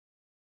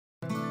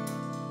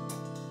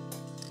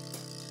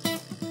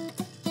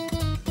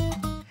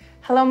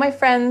Hello, my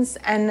friends,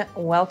 and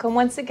welcome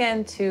once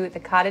again to the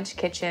cottage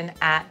kitchen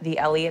at the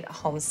Elliott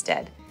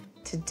homestead.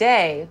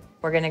 Today,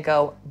 we're gonna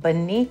go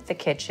beneath the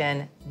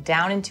kitchen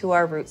down into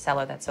our root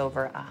cellar that's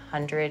over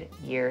 100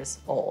 years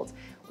old.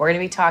 We're gonna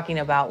be talking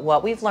about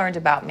what we've learned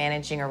about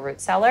managing a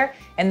root cellar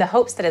in the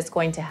hopes that it's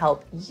going to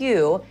help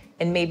you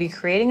in maybe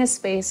creating a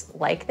space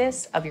like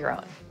this of your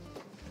own.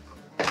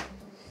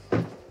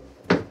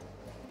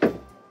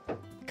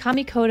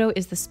 Kamikoto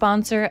is the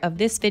sponsor of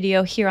this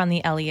video here on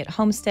the Elliott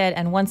homestead,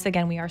 and once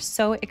again we are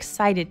so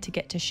excited to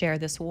get to share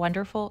this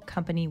wonderful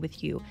company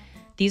with you.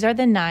 These are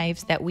the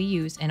knives that we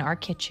use in our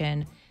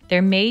kitchen.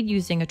 They're made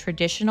using a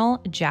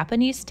traditional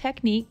Japanese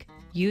technique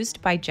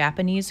used by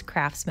Japanese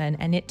craftsmen,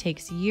 and it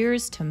takes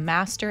years to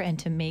master and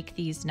to make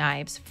these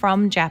knives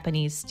from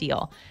Japanese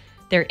steel.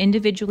 They're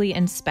individually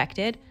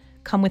inspected,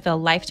 come with a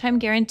lifetime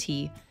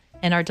guarantee,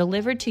 and are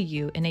delivered to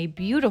you in a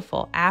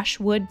beautiful ash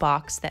wood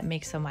box that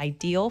makes them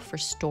ideal for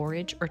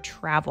storage or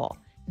travel.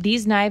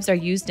 These knives are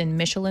used in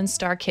Michelin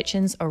star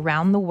kitchens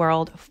around the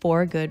world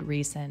for good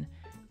reason.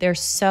 They're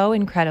so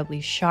incredibly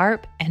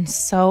sharp and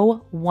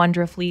so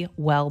wonderfully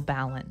well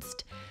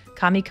balanced.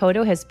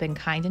 Kamikoto has been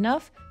kind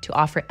enough to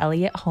offer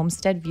Elliott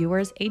Homestead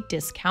viewers a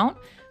discount,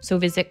 so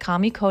visit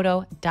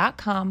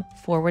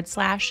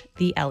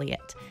kamikoto.com/The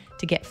Elliott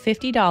to get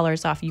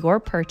 $50 off your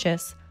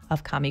purchase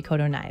of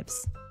Kamikoto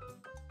knives.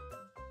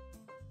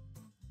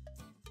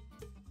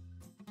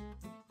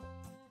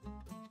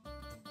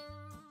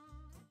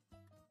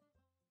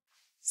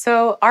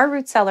 So our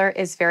root cellar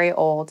is very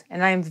old,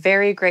 and I'm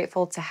very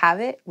grateful to have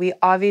it. We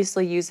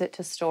obviously use it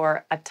to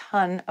store a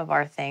ton of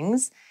our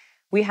things.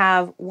 We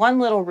have one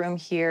little room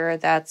here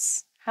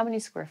that's, how many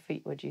square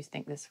feet would you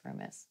think this room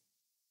is?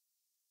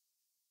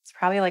 It's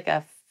probably like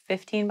a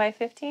 15 by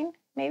 15,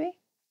 maybe,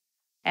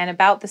 and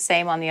about the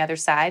same on the other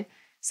side.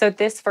 So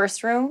this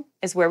first room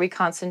is where we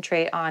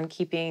concentrate on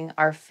keeping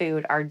our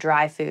food, our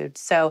dry food.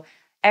 So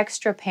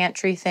extra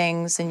pantry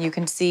things, and you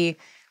can see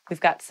we've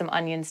got some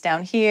onions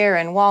down here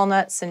and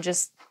walnuts and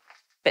just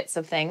bits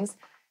of things.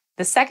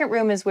 The second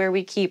room is where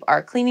we keep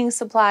our cleaning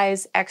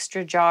supplies,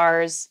 extra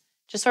jars,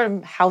 just sort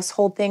of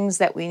household things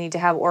that we need to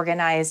have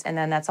organized. And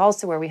then that's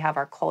also where we have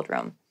our cold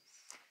room.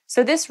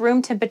 So this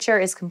room temperature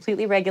is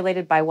completely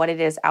regulated by what it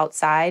is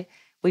outside.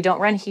 We don't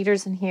run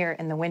heaters in here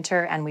in the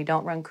winter, and we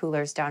don't run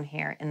coolers down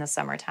here in the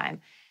summertime.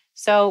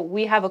 So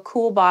we have a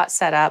cool bot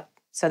set up.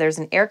 So there's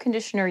an air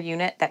conditioner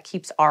unit that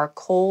keeps our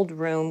cold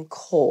room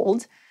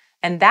cold.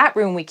 And that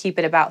room, we keep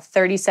it about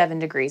 37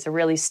 degrees, a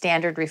really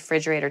standard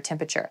refrigerator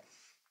temperature.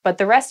 But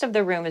the rest of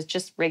the room is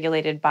just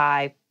regulated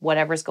by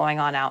whatever's going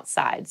on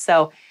outside.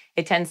 So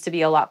it tends to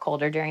be a lot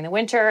colder during the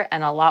winter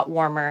and a lot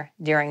warmer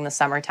during the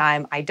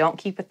summertime. I don't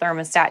keep a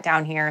thermostat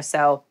down here,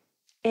 so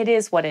it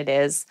is what it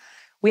is.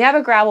 We have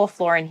a gravel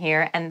floor in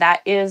here, and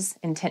that is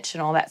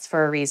intentional. That's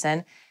for a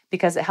reason,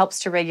 because it helps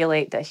to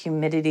regulate the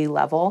humidity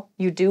level.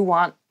 You do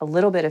want a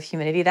little bit of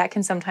humidity. That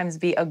can sometimes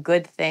be a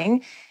good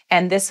thing.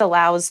 And this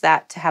allows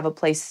that to have a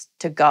place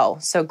to go.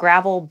 So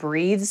gravel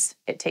breathes,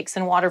 it takes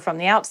in water from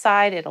the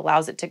outside, it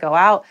allows it to go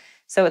out.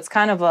 So it's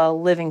kind of a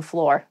living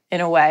floor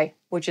in a way,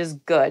 which is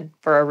good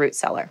for a root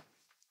cellar.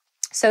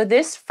 So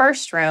this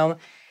first room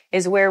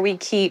is where we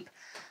keep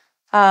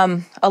a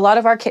lot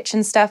of our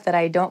kitchen stuff that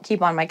I don't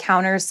keep on my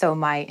counters. So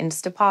my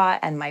Instapot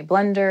and my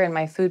blender and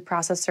my food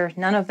processor,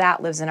 none of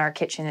that lives in our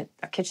kitchen.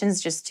 Our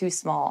kitchen's just too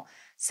small.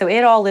 So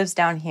it all lives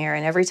down here.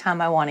 And every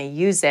time I want to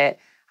use it,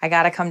 I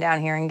got to come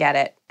down here and get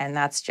it. And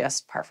that's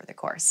just par for the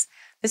course.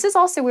 This is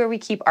also where we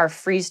keep our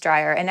freeze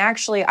dryer. And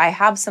actually, I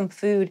have some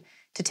food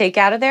to take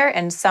out of there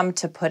and some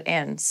to put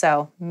in.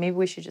 So maybe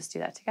we should just do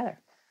that together.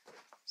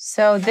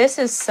 So this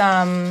is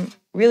some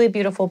really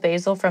beautiful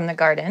basil from the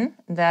garden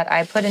that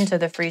I put into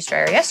the freeze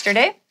dryer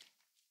yesterday.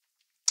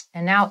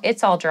 And now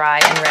it's all dry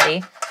and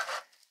ready.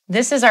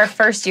 This is our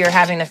first year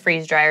having the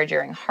freeze dryer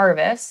during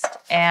harvest,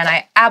 and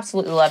I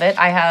absolutely love it.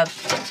 I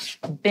have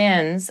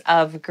bins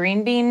of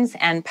green beans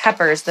and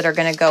peppers that are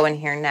going to go in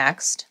here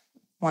next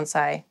once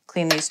I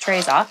clean these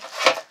trays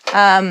off.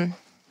 I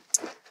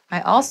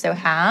also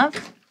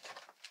have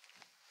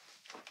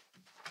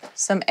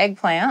some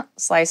eggplant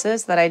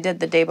slices that I did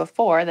the day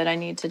before that I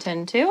need to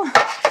tend to,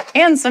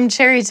 and some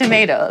cherry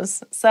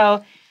tomatoes.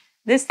 So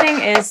this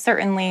thing is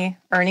certainly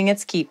earning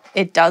its keep.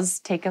 It does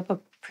take up a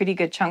pretty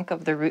good chunk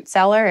of the root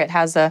cellar. It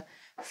has a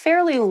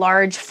fairly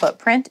large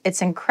footprint.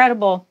 It's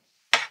incredible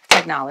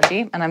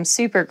technology, and I'm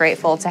super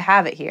grateful to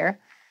have it here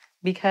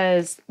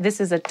because this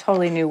is a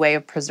totally new way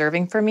of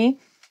preserving for me.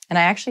 And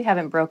I actually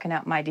haven't broken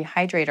out my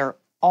dehydrator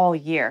all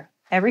year.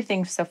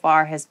 Everything so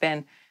far has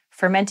been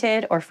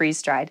fermented or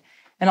freeze-dried.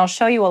 And I'll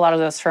show you a lot of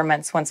those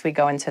ferments once we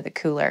go into the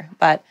cooler,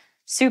 but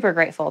super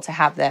grateful to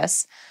have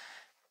this.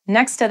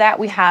 Next to that,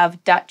 we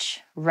have Dutch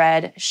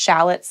red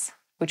shallots,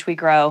 which we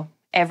grow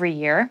every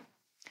year.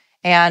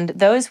 And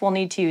those we'll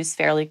need to use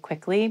fairly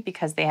quickly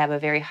because they have a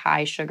very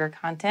high sugar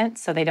content,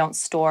 so they don't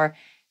store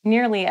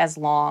nearly as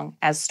long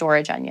as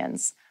storage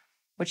onions,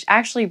 which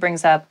actually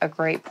brings up a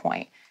great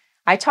point.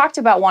 I talked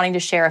about wanting to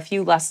share a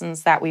few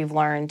lessons that we've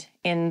learned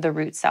in the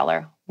root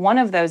cellar. one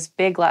of those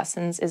big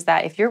lessons is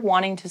that if you're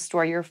wanting to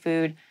store your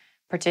food,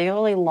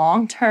 particularly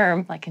long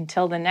term, like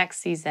until the next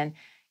season,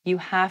 you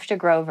have to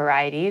grow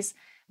varieties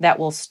that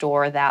will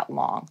store that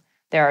long.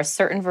 There are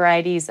certain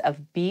varieties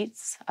of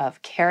beets,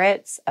 of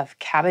carrots, of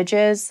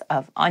cabbages,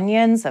 of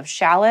onions, of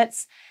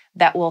shallots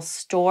that will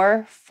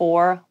store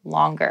for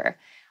longer.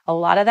 A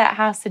lot of that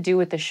has to do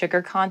with the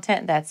sugar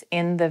content that's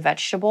in the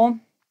vegetable.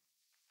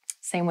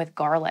 Same with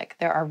garlic.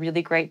 There are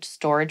really great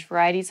storage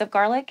varieties of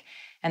garlic,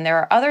 and there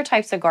are other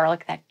types of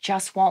garlic that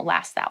just won't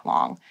last that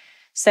long.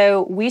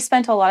 So we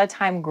spent a lot of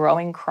time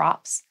growing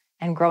crops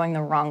and growing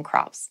the wrong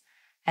crops.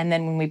 And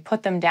then when we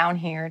put them down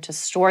here to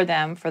store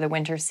them for the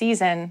winter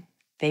season,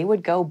 they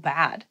would go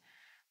bad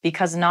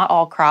because not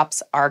all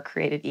crops are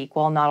created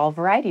equal. Not all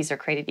varieties are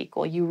created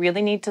equal. You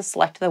really need to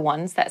select the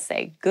ones that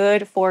say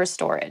good for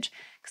storage.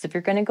 Because if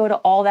you're going to go to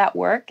all that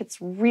work,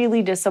 it's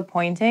really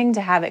disappointing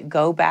to have it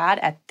go bad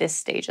at this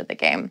stage of the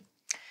game.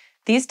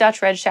 These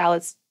Dutch red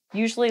shallots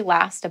usually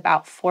last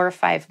about 4 or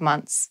 5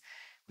 months,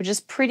 which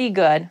is pretty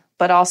good,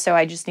 but also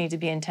I just need to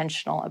be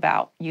intentional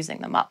about using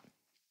them up.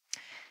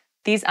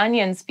 These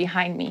onions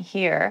behind me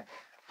here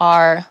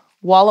are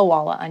Walla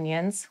Walla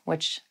onions,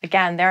 which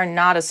again, they're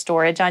not a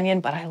storage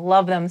onion, but I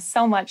love them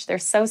so much. They're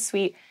so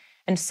sweet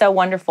and so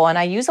wonderful. And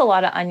I use a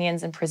lot of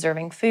onions in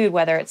preserving food,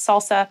 whether it's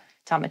salsa,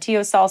 tomatillo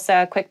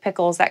salsa, quick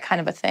pickles, that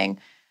kind of a thing.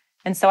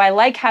 And so I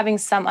like having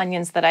some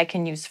onions that I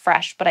can use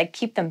fresh, but I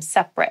keep them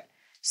separate.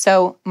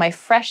 So my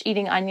fresh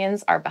eating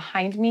onions are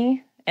behind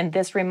me, and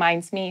this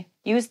reminds me,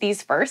 use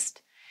these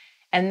first.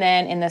 And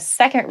then in the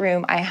second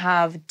room, I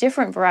have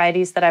different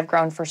varieties that I've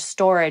grown for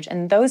storage,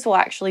 and those will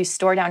actually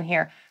store down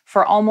here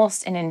for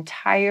almost an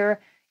entire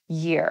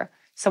year.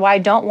 So I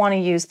don't want to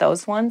use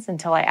those ones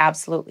until I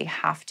absolutely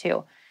have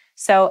to.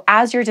 So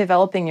as you're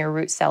developing your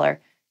root cellar,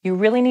 you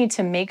really need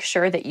to make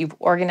sure that you've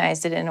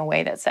organized it in a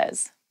way that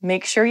says,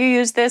 make sure you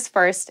use this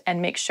first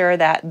and make sure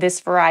that this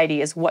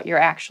variety is what you're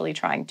actually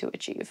trying to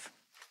achieve.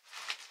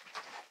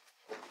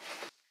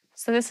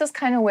 So this is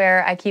kind of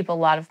where I keep a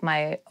lot of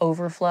my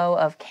overflow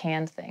of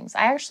canned things.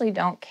 I actually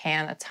don't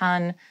can a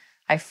ton.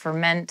 I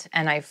ferment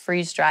and I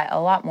freeze dry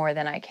a lot more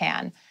than I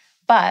can,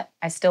 but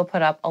I still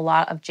put up a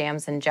lot of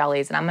jams and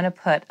jellies, and I'm going to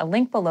put a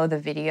link below the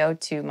video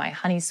to my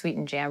honey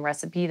sweetened jam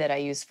recipe that I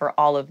use for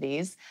all of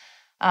these.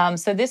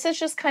 So this is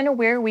just kind of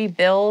where we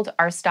build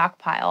our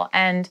stockpile.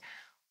 And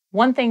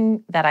one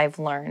thing that I've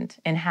learned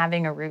in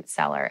having a root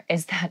cellar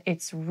is that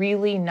it's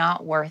really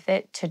not worth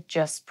it to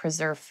just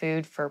preserve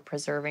food for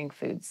preserving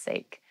food's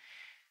sake.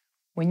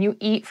 When you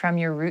eat from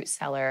your root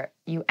cellar,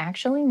 you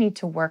actually need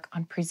to work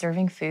on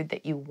preserving food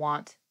that you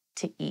want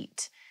to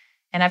eat.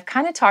 And I've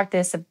kind of talked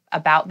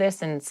about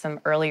this in some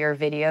earlier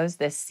videos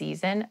this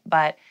season,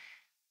 but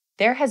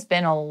there has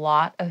been a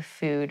lot of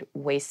food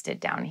wasted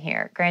down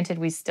here. Granted,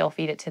 we still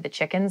feed it to the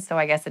chickens, so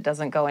I guess it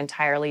doesn't go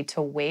entirely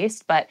to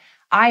waste, but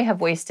I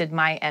have wasted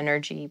my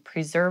energy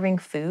preserving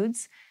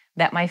foods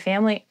that my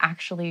family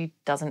actually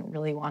doesn't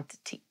really want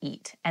to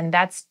eat. And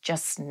that's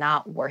just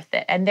not worth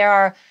it. And there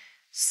are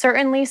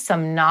certainly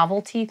some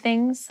novelty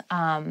things.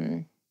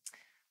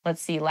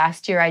 Let's see,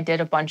 last year I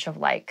did a bunch of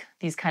like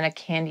these kind of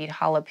candied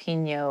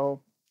jalapeno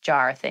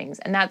jar things,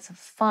 and that's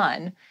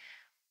fun.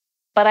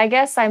 But I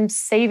guess I'm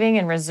saving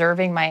and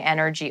reserving my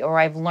energy, or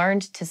I've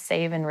learned to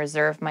save and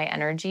reserve my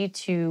energy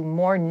to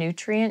more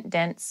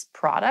nutrient-dense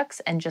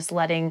products and just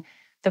letting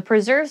the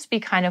preserves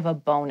be kind of a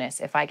bonus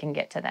if I can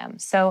get to them.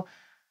 So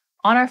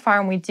on our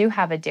farm, we do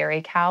have a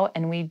dairy cow,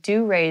 and we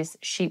do raise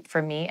sheep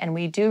for meat, and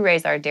we do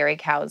raise our dairy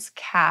cow's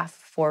calf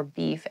for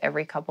beef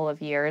every couple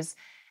of years.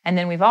 And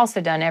then we've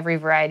also done every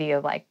variety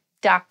of like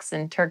ducks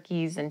and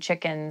turkeys and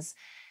chickens.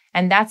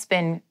 And that's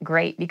been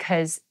great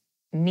because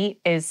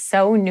meat is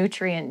so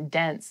nutrient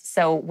dense.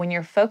 So when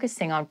you're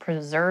focusing on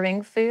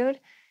preserving food,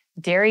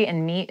 dairy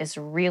and meat is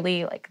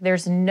really like,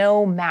 there's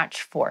no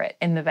match for it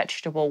in the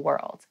vegetable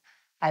world.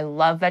 I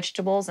love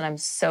vegetables, and I'm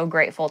so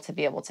grateful to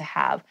be able to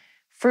have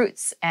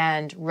fruits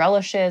and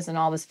relishes and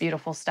all this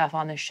beautiful stuff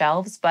on the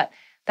shelves, but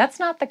that's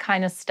not the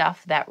kind of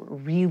stuff that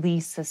really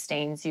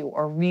sustains you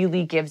or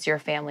really gives your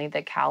family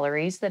the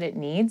calories that it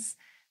needs.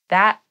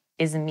 That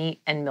is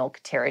meat and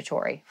milk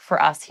territory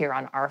for us here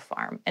on our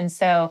farm. And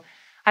so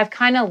I've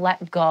kind of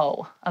let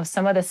go of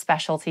some of the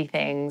specialty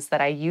things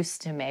that I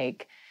used to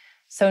make.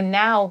 So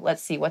now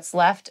let's see what's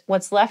left.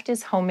 What's left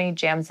is homemade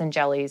jams and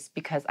jellies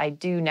because I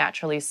do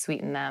naturally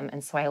sweeten them.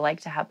 And so I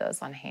like to have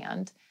those on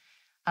hand.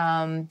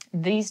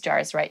 These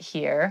jars right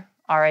here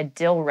are a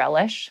dill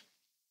relish,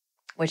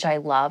 which I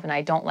love. And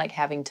I don't like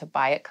having to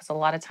buy it because a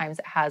lot of times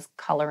it has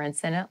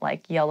colorants in it,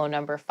 like yellow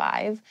number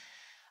 5.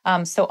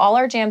 So all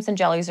our jams and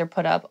jellies are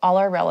put up. All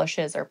our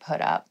relishes are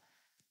put up.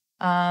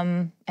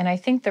 And I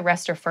think the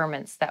rest are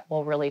ferments that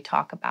we'll really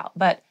talk about.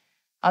 But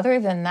other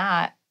than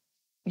that,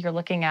 you're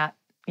looking at,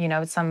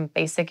 some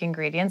basic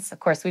ingredients. Of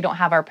course, we don't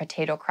have our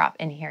potato crop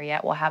in here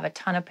yet. We'll have a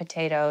ton of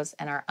potatoes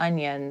and our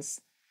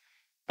onions.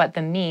 But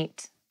the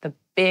meat, the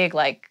big,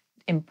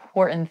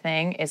 important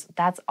thing is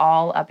that's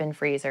all up in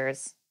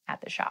freezers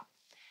at the shop.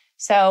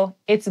 So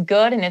it's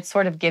good, and it's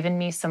sort of given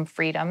me some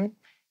freedom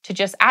to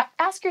just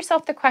ask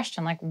yourself the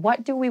question, like,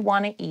 what do we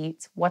want to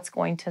eat? What's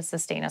going to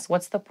sustain us?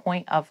 What's the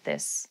point of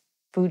this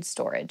food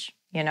storage,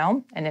 you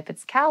know? And if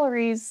it's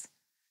calories,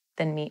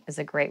 then meat is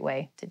a great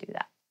way to do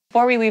that.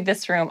 Before we leave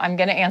this room, I'm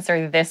going to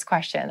answer this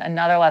question,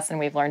 another lesson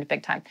we've learned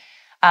big time.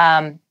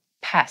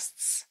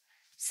 Pests.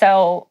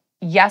 So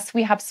yes,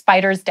 we have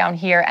spiders down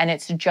here, and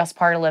it's just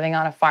part of living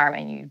on a farm,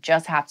 and you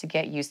just have to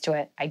get used to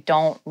it. I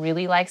don't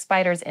really like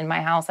spiders in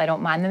my house. I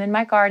don't mind them in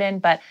my garden,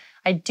 but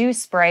I do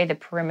spray the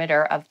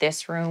perimeter of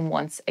this room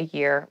once a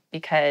year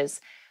because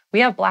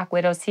we have black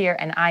widows here,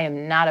 and I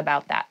am not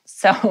about that.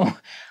 So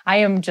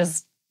I'm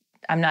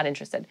not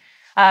interested.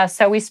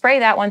 So we spray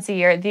that once a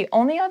year. The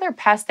only other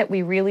pests that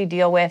we really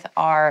deal with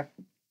are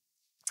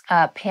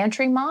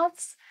pantry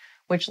moths,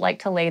 which like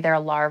to lay their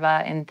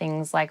larvae in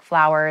things like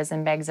flowers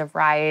and bags of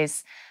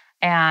rice,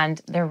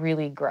 and they're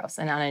really gross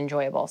and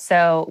unenjoyable.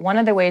 So one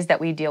of the ways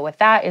that we deal with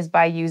that is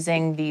by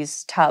using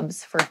these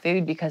tubs for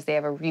food because they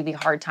have a really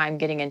hard time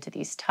getting into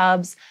these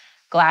tubs.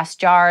 Glass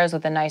jars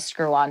with a nice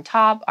screw on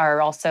top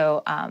are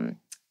also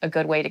a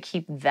good way to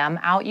keep them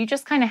out. You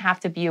just kind of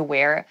have to be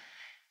aware.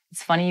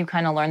 It's funny, you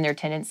kind of learn their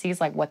tendencies,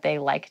 like what they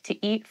like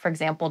to eat. For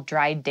example,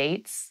 dried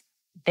dates.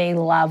 They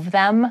love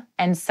them,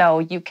 and so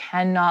you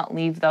cannot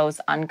leave those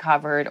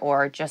uncovered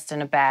or just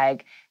in a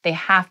bag. They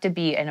have to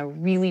be in a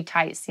really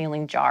tight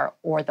sealing jar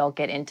or they'll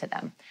get into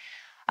them.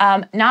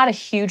 Not a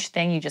huge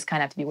thing, you just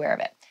kind of have to be aware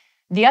of it.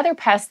 The other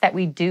pest that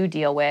we do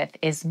deal with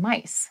is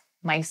mice.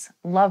 Mice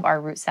love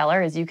our root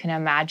cellar, as you can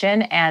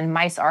imagine, and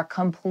mice are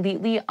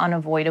completely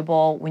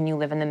unavoidable when you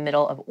live in the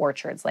middle of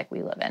orchards like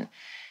we live in.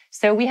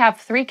 So we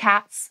have 3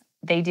 cats.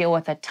 They deal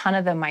with a ton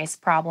of the mice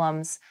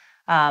problems.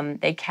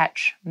 They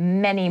catch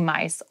many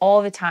mice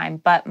all the time,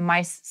 but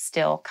mice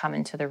still come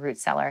into the root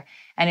cellar,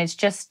 and it's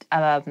just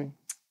a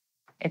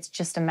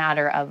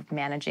matter of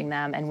managing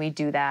them. And we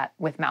do that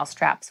with mouse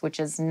traps, which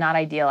is not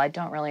ideal. I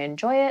don't really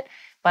enjoy it,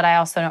 but I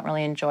also don't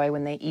really enjoy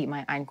when they eat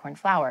my einkorn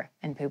flour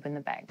and poop in the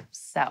bag.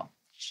 So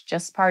it's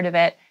just part of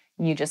it.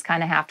 You just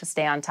kind of have to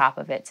stay on top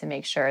of it to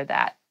make sure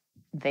that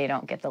they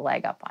don't get the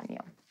leg up on you.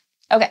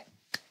 Okay,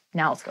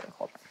 now let's go to the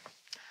cold room.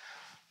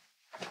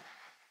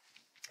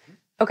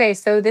 Okay,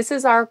 so this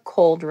is our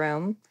cold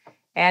room,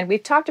 and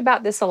we've talked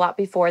about this a lot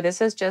before.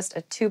 This is just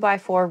a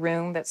 2x4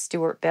 room that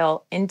Stuart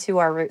built into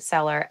our root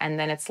cellar, and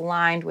then it's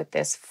lined with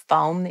this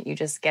foam that you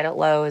just get at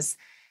Lowe's.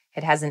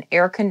 It has an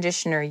air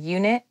conditioner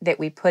unit that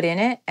we put in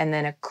it, and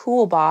then a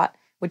CoolBot,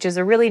 which is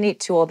a really neat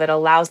tool that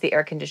allows the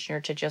air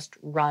conditioner to just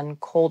run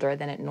colder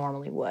than it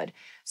normally would.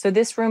 So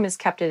this room is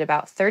kept at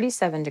about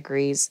 37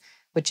 degrees,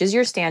 which is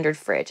your standard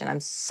fridge, and I'm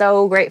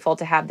so grateful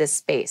to have this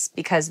space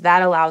because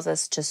that allows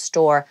us to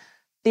store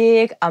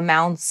big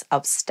amounts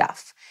of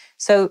stuff.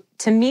 So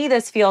to me,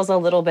 this feels a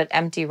little bit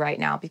empty right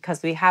now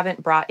because we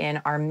haven't brought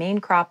in our main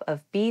crop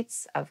of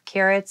beets, of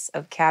carrots,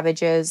 of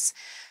cabbages.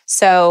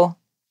 So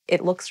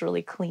it looks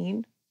really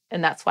clean.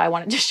 And that's why I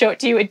wanted to show it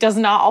to you. It does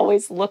not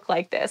always look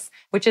like this,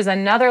 which is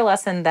another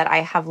lesson that I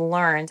have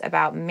learned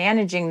about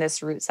managing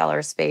this root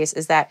cellar space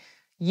is that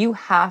you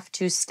have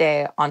to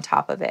stay on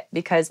top of it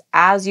because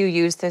as you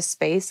use this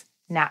space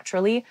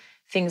naturally,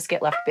 things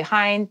get left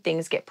behind,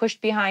 things get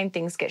pushed behind,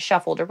 things get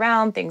shuffled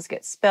around, things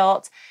get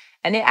spilt.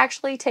 And it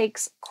actually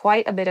takes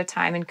quite a bit of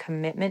time and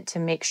commitment to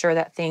make sure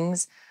that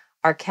things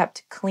are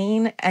kept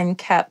clean and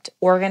kept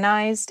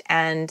organized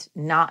and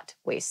not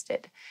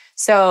wasted.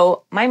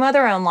 So my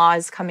mother-in-law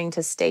is coming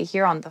to stay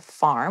here on the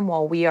farm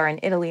while we are in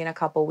Italy in a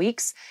couple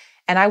weeks.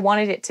 And I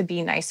wanted it to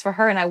be nice for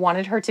her and I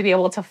wanted her to be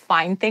able to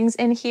find things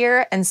in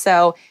here. And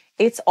so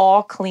it's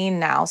all clean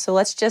now. So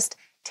let's just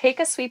take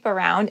a sweep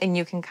around and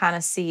you can kind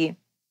of see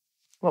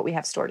what we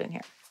have stored in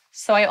here.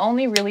 So I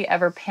only really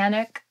ever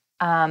panic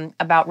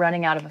about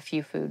running out of a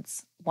few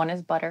foods. One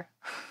is butter,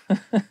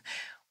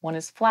 one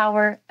is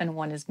flour, and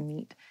one is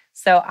meat.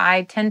 So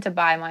I tend to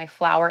buy my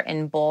flour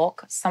in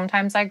bulk.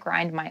 Sometimes I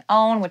grind my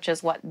own, which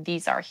is what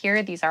these are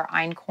here. These are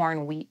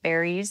einkorn wheat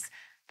berries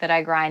that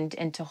I grind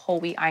into whole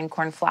wheat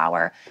einkorn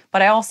flour.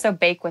 But I also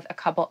bake with a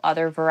couple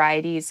other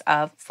varieties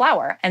of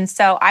flour. And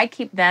so I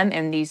keep them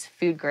in these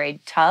food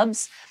grade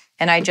tubs.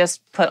 And I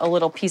just put a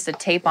little piece of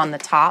tape on the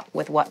top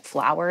with what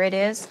flour it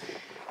is.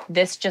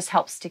 This just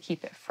helps to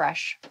keep it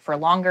fresh for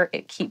longer.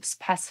 It keeps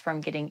pests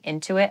from getting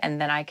into it, and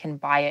then I can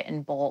buy it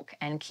in bulk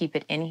and keep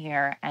it in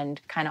here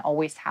and kind of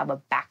always have a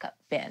backup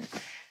bin.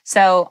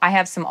 So I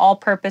have some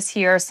all-purpose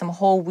here, some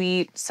whole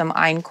wheat, some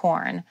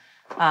einkorn,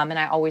 and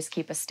I always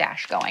keep a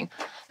stash going.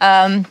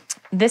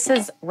 This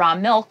is raw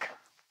milk.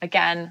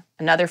 Again,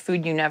 another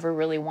food you never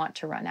really want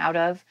to run out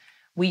of.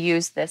 We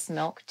use this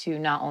milk to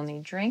not only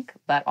drink,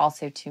 but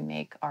also to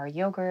make our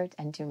yogurt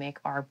and to make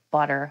our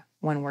butter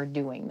when we're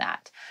doing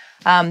that.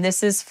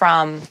 This is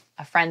from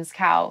a friend's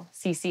cow.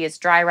 Cece is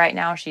dry right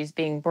now. She's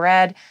being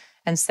bred.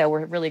 And so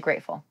we're really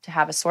grateful to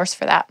have a source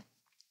for that.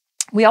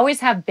 We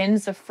always have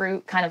bins of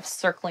fruit kind of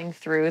circling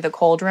through the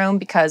cold room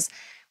because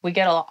we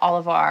get all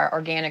of our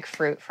organic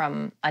fruit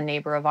from a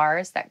neighbor of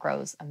ours that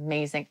grows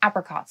amazing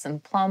apricots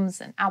and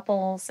plums and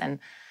apples and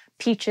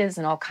peaches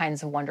and all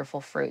kinds of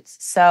wonderful fruits.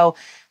 So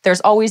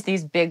there's always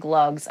these big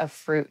lugs of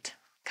fruit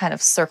kind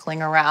of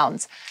circling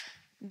around.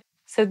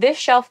 So this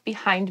shelf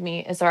behind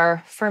me is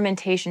our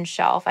fermentation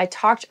shelf. I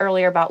talked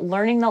earlier about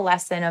learning the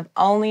lesson of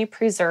only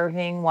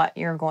preserving what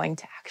you're going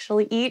to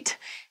actually eat.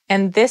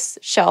 And this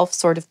shelf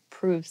sort of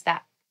proves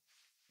that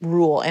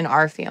rule in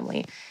our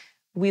family.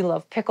 We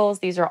love pickles.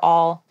 These are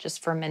all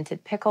just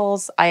fermented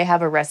pickles. I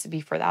have a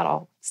recipe for that.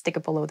 I'll stick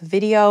it below the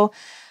video.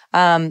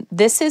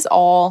 This is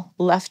all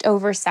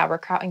leftover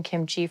sauerkraut and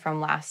kimchi from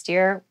last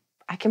year.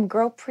 I can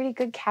grow pretty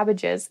good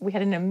cabbages. We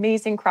had an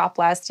amazing crop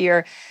last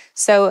year.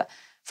 So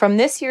from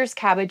this year's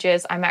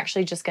cabbages, I'm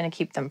actually just going to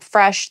keep them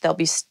fresh. They'll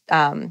be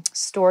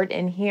stored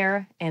in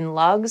here in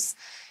lugs.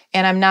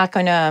 And I'm not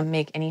going to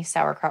make any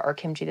sauerkraut or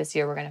kimchi this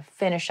year. We're going to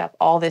finish up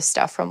all this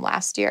stuff from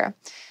last year.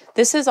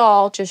 This is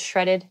all just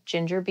shredded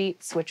ginger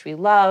beets, which we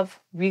love,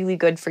 really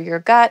good for your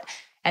gut.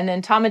 And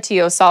then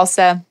tomatillo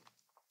salsa,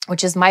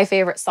 which is my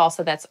favorite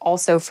salsa that's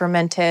also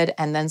fermented,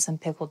 and then some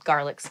pickled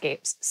garlic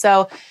scapes.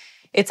 So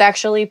it's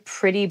actually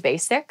pretty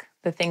basic,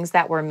 the things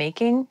that we're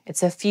making.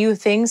 It's a few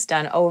things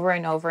done over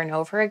and over and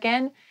over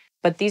again,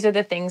 but these are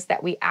the things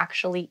that we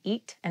actually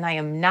eat, and I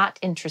am not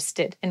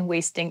interested in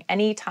wasting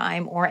any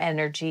time or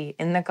energy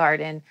in the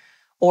garden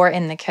or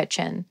in the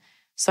kitchen.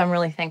 So I'm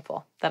really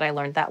thankful that I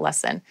learned that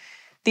lesson.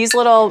 These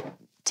little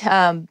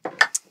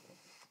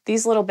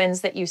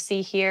bins that you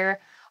see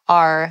here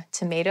are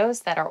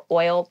tomatoes that are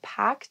oil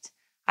packed.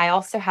 I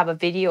also have a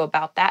video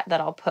about that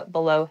I'll put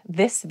below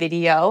this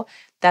video.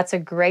 That's a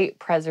great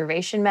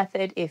preservation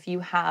method if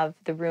you have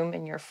the room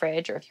in your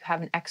fridge or if you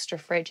have an extra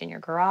fridge in your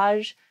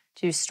garage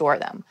to store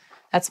them.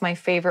 That's my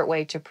favorite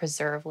way to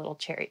preserve little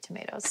cherry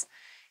tomatoes.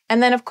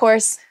 And then, of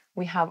course,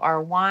 we have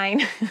our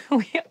wine.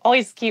 We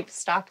always keep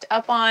stocked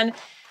up on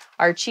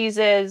our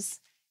cheeses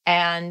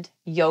and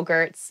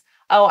yogurts.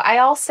 Oh, I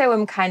also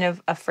am kind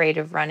of afraid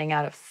of running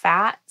out of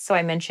fat. So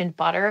I mentioned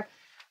butter,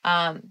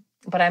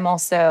 but I'm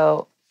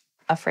also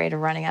afraid of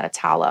running out of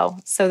tallow.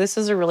 So this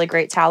is a really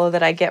great tallow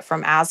that I get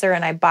from Azar,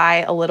 and I buy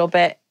a little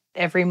bit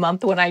every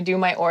month when I do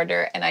my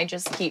order, and I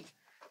just keep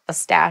a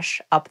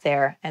stash up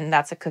there, and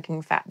that's a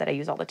cooking fat that I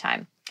use all the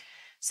time.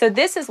 So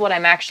this is what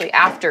I'm actually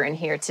after in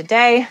here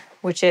today,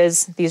 which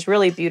is these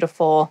really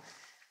beautiful,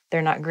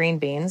 they're not green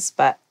beans,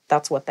 but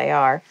that's what they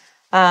are.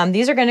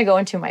 These are going to go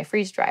into my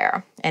freeze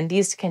dryer, and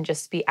these can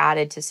just be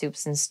added to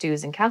soups and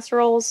stews and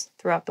casseroles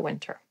throughout the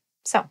winter.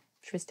 So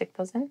should we stick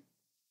those in?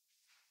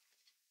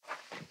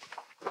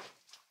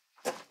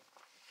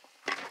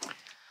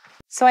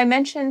 So I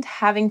mentioned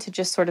having to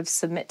just sort of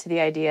submit to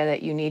the idea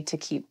that you need to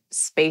keep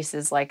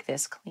spaces like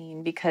this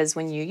clean, because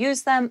when you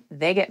use them,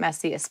 they get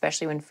messy,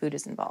 especially when food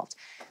is involved.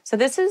 So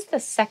this is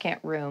the second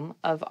room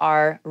of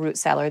our root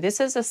cellar. This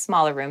is a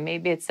smaller room.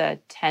 Maybe it's a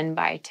 10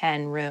 by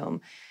 10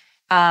 room.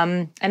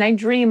 And I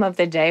dream of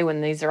the day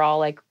when these are all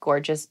like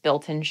gorgeous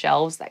built-in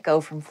shelves that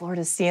go from floor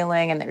to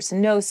ceiling and there's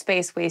no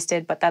space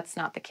wasted, but that's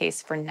not the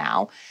case for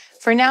now.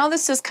 For now,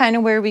 this is kind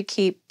of where we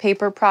keep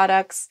paper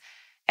products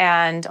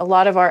and a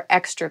lot of our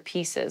extra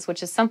pieces,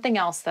 which is something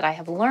else that I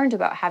have learned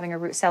about having a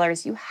root cellar,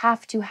 is you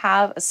have to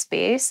have a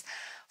space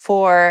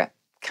for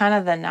kind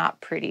of the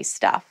not pretty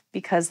stuff,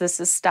 because this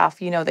is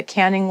stuff, you know, the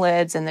canning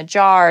lids and the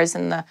jars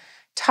and the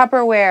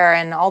Tupperware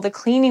and all the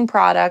cleaning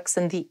products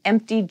and the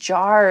empty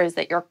jars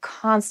that you're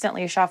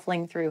constantly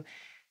shuffling through.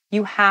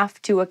 You have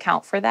to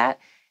account for that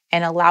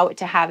and allow it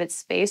to have its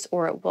space,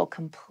 or it will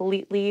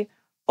completely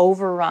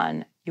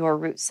overrun your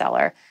root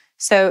cellar.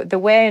 So the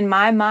way in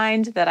my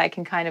mind that I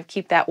can kind of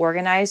keep that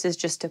organized is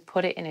just to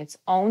put it in its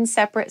own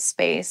separate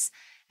space.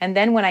 And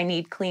then when I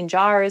need clean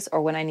jars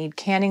or when I need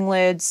canning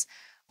lids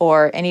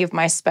or any of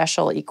my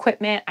special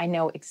equipment, I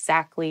know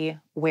exactly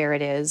where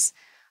it is.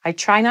 I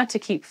try not to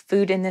keep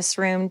food in this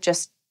room,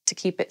 just to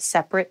keep it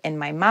separate in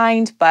my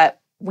mind,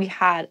 but we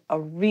had a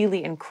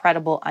really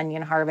incredible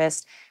onion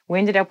harvest. We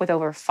ended up with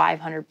over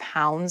 500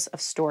 pounds of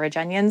storage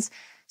onions.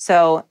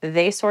 So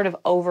they sort of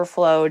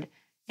overflowed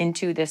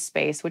into this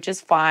space, which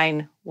is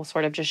fine. We'll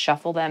sort of just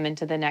shuffle them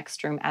into the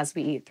next room as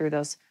we eat through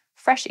those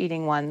fresh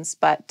eating ones.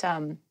 But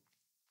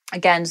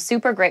again,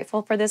 super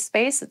grateful for this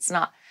space. It's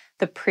not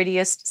the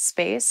prettiest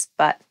space,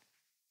 but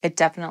it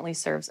definitely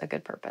serves a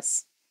good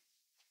purpose.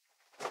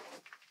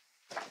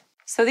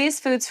 So these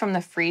foods from the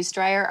freeze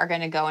dryer are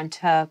going to go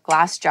into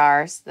glass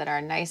jars that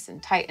are nice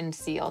and tight and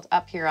sealed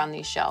up here on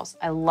these shelves.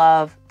 I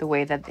love the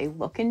way that they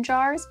look in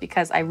jars,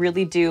 because I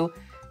really do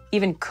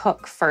even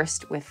cook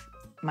first with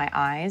my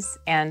eyes.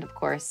 And of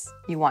course,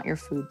 you want your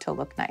food to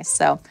look nice.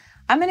 So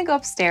I'm going to go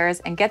upstairs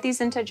and get these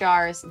into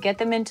jars, get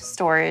them into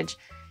storage,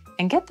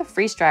 and get the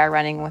freeze dryer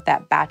running with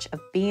that batch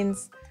of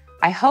beans.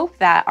 I hope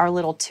that our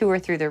little tour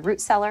through the root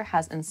cellar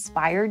has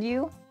inspired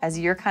you as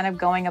you're kind of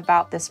going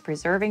about this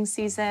preserving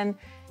season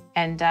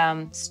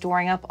and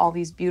storing up all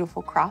these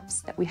beautiful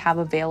crops that we have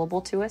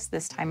available to us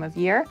this time of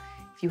year.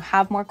 If you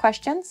have more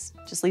questions,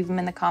 just leave them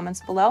in the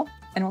comments below,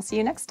 and we'll see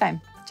you next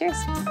time.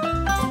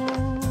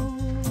 Cheers.